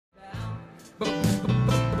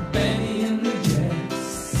Benny and the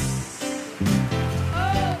Jets.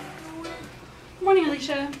 Morning,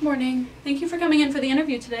 Alicia. Morning. Thank you for coming in for the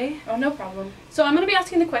interview today. Oh, no problem. So I'm going to be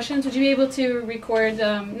asking the questions. Would you be able to record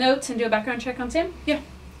notes and do a background check on Sam? Yeah.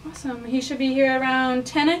 Awesome. He should be here around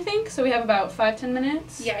 10, I think, so we have about 5-10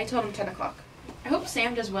 minutes. Yeah, I told him 10 o'clock. I hope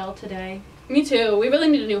Sam does well today. Me too. We really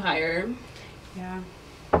need a new hire. Yeah.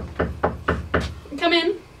 Come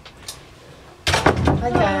in. Hi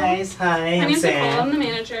guys, hi, My I'm name's Nicole. I'm Sam. the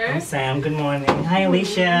manager. I'm Sam, good morning. Hi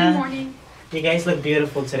Alicia. Good morning. You guys look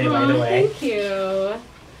beautiful today, by the Aw, way. Thank you.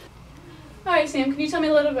 Alright, Sam, can you tell me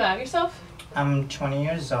a little about yourself? I'm 20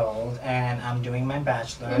 years old and I'm doing my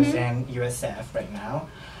bachelor's in USF right now.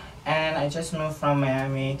 And I just moved from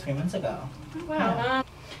Miami 3 months ago. Oh, wow.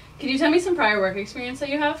 Can you tell me some prior work experience that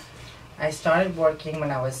you have? I started working when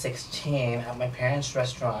I was 16 at my parents'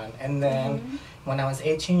 restaurant, and then when I was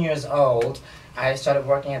 18 years old, I started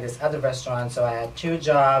working at this other restaurant. So I had 2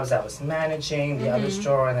 jobs. I was managing the other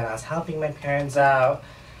store, and then I was helping my parents out.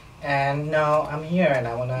 And now I'm here, and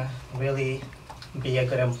I want to really be a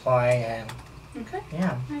good employee. And Okay.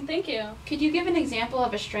 yeah, All right, thank you. Could you give an example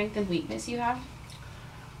of a strength and weakness you have?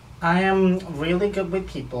 I am really good with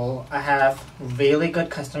people. I have really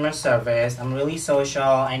good customer service. I'm really social.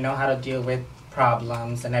 I know how to deal with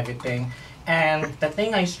problems and everything. And the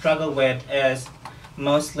thing I struggle with is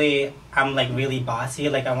mostly I'm like really bossy.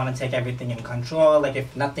 Like I want to take everything in control. Like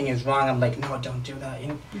if nothing is wrong, I'm like, no, don't do that.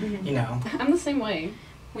 You know. I'm the same way.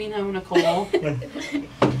 We know, Nicole. Alright,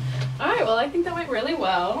 well, I think that went really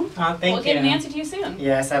well. Oh, thank We'll you. get an answer to you soon.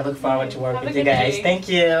 Yes, I look forward to work Have a with you good guys. day. Thank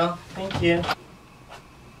you. Thank you.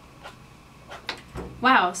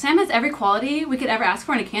 Wow, Sam has every quality we could ever ask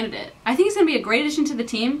for in a candidate. I think he's going to be a great addition to the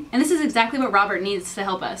team, and this is exactly what Robert needs to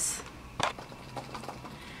help us.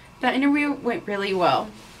 That interview went really well.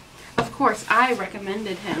 Of course, I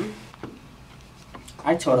recommended him.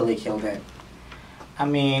 I totally killed it. I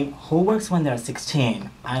mean, who works when they're 16?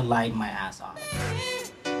 I lied my ass off.